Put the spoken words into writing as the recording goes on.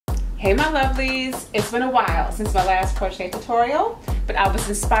Hey my lovelies, it's been a while since my last crochet tutorial, but I was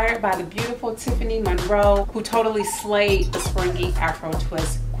inspired by the beautiful Tiffany Monroe, who totally slayed the Springy Afro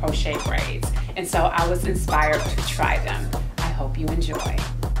Twist crochet braids. And so I was inspired to try them. I hope you enjoy.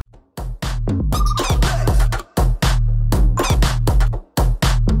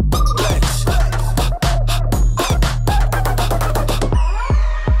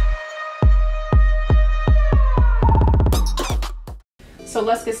 So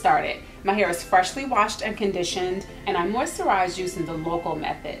let's get started. My hair is freshly washed and conditioned, and I moisturize using the local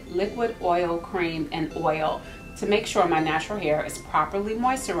method, liquid, oil, cream, and oil, to make sure my natural hair is properly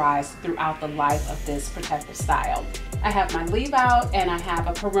moisturized throughout the life of this protective style. I have my leave out, and I have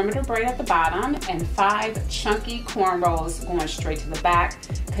a perimeter braid at the bottom and 5 chunky cornrows going straight to the back,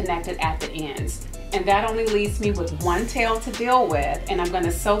 connected at the ends. And that only leaves me with one tail to deal with, and I'm going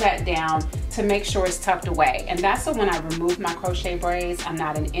to sew that down to make sure it's tucked away. And that's so when I remove my crochet braids, I'm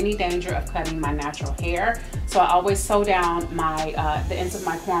not in any danger of cutting my natural hair. So I always sew down my the ends of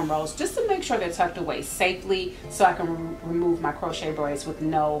my cornrows just to make sure they're tucked away safely, so I can remove my crochet braids with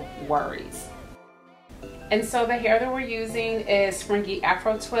no worries. And so the hair that we're using is Springy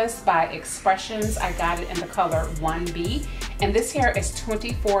Afro Twist by X-Pression. I got it in the color 1B. And this hair is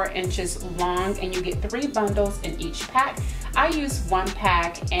 24 inches long, and you get 3 bundles in each pack. I use 1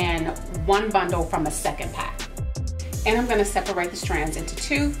 pack and 1 bundle from a second pack. And I'm gonna separate the strands into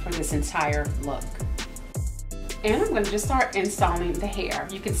 2 for this entire look. And I'm going to just start installing the hair.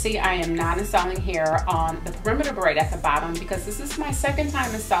 You can see I am not installing hair on the perimeter braid at the bottom because this is my second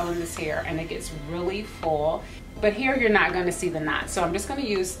time installing this hair and it gets really full. But here you're not going to see the knot. So I'm just going to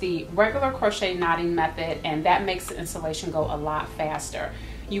use the regular crochet knotting method, and that makes the installation go a lot faster.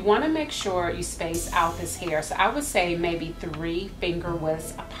 You want to make sure you space out this hair. So I would say maybe 3 finger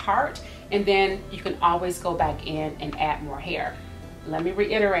widths apart, and then you can always go back in and add more hair. Let me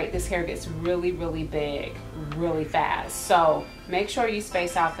reiterate, this hair gets really, really big, really fast. So make sure you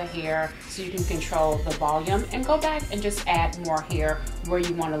space out the hair so you can control the volume, and go back and just add more hair where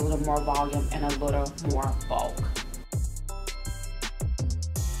you want a little more volume and a little more bulk.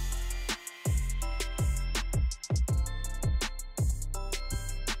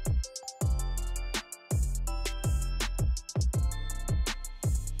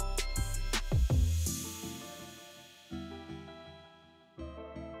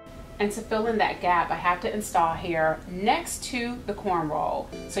 And to fill in that gap, I have to install hair next to the corn roll.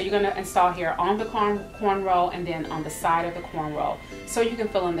 So you're gonna install hair on the corn roll and then on the side of the corn roll, so you can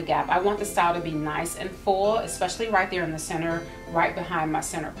fill in the gap. I want the style to be nice and full, especially right there in the center, right behind my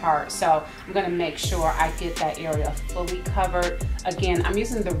center part. So I'm gonna make sure I get that area fully covered. Again, I'm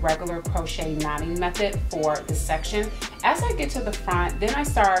using the regular crochet knotting method for this section. As I get to the front, then I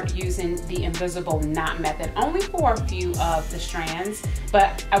start using the invisible knot method, only for a few of the strands,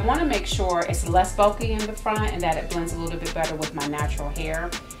 but I want to make sure it's less bulky in the front and that it blends a little bit better with my natural hair,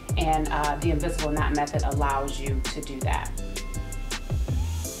 and the invisible knot method allows you to do that.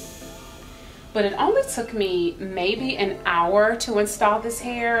 But it only took me maybe an hour to install this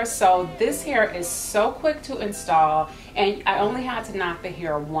hair. So this hair is so quick to install, and I only had to knot the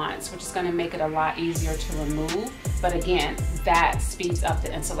hair once, which is going to make it a lot easier to remove. But again, that speeds up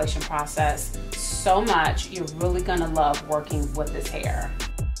the installation process so much. You're really going to love working with this hair.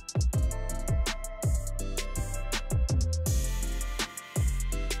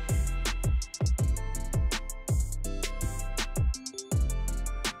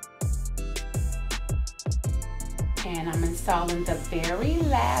 And I'm installing the very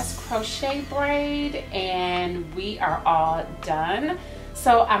last crochet braid, and we are all done.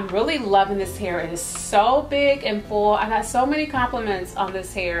 So I'm really loving this hair. It is so big and full. I got so many compliments on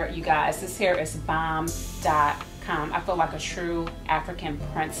this hair, you guys. This hair is bomb.com. I feel like a true African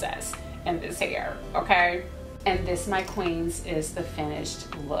princess in this hair, okay? And this, my queens, is the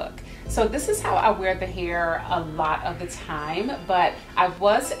finished look. So this is how I wear the hair a lot of the time, but I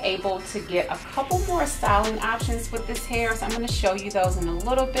was able to get a couple more styling options with this hair, so I'm going to show you those in a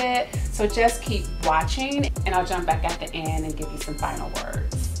little bit. So just keep watching, and I'll jump back at the end and give you some final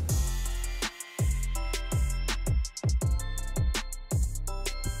words.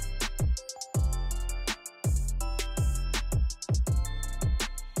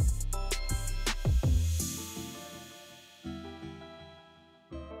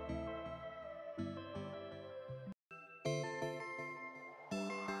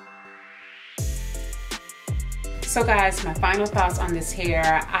 So guys, my final thoughts on this hair.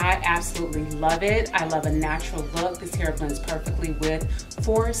 I absolutely love it. I love a natural look. This hair blends perfectly with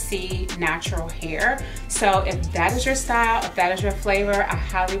 4C natural hair. So if that is your style, if that is your flavor, I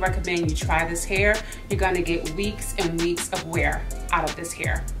highly recommend you try this hair. You're gonna get weeks and weeks of wear out of this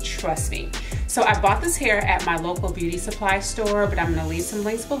hair, trust me. So I bought this hair at my local beauty supply store, but I'm gonna leave some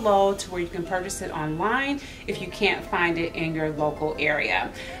links below to where you can purchase it online if you can't find it in your local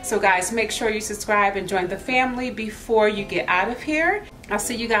area. So guys, make sure you subscribe and join the family before you get out of here. I'll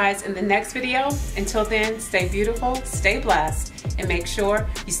see you guys in the next video. Until then, stay beautiful, stay blessed, and make sure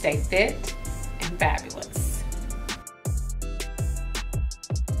you stay fit and fabulous.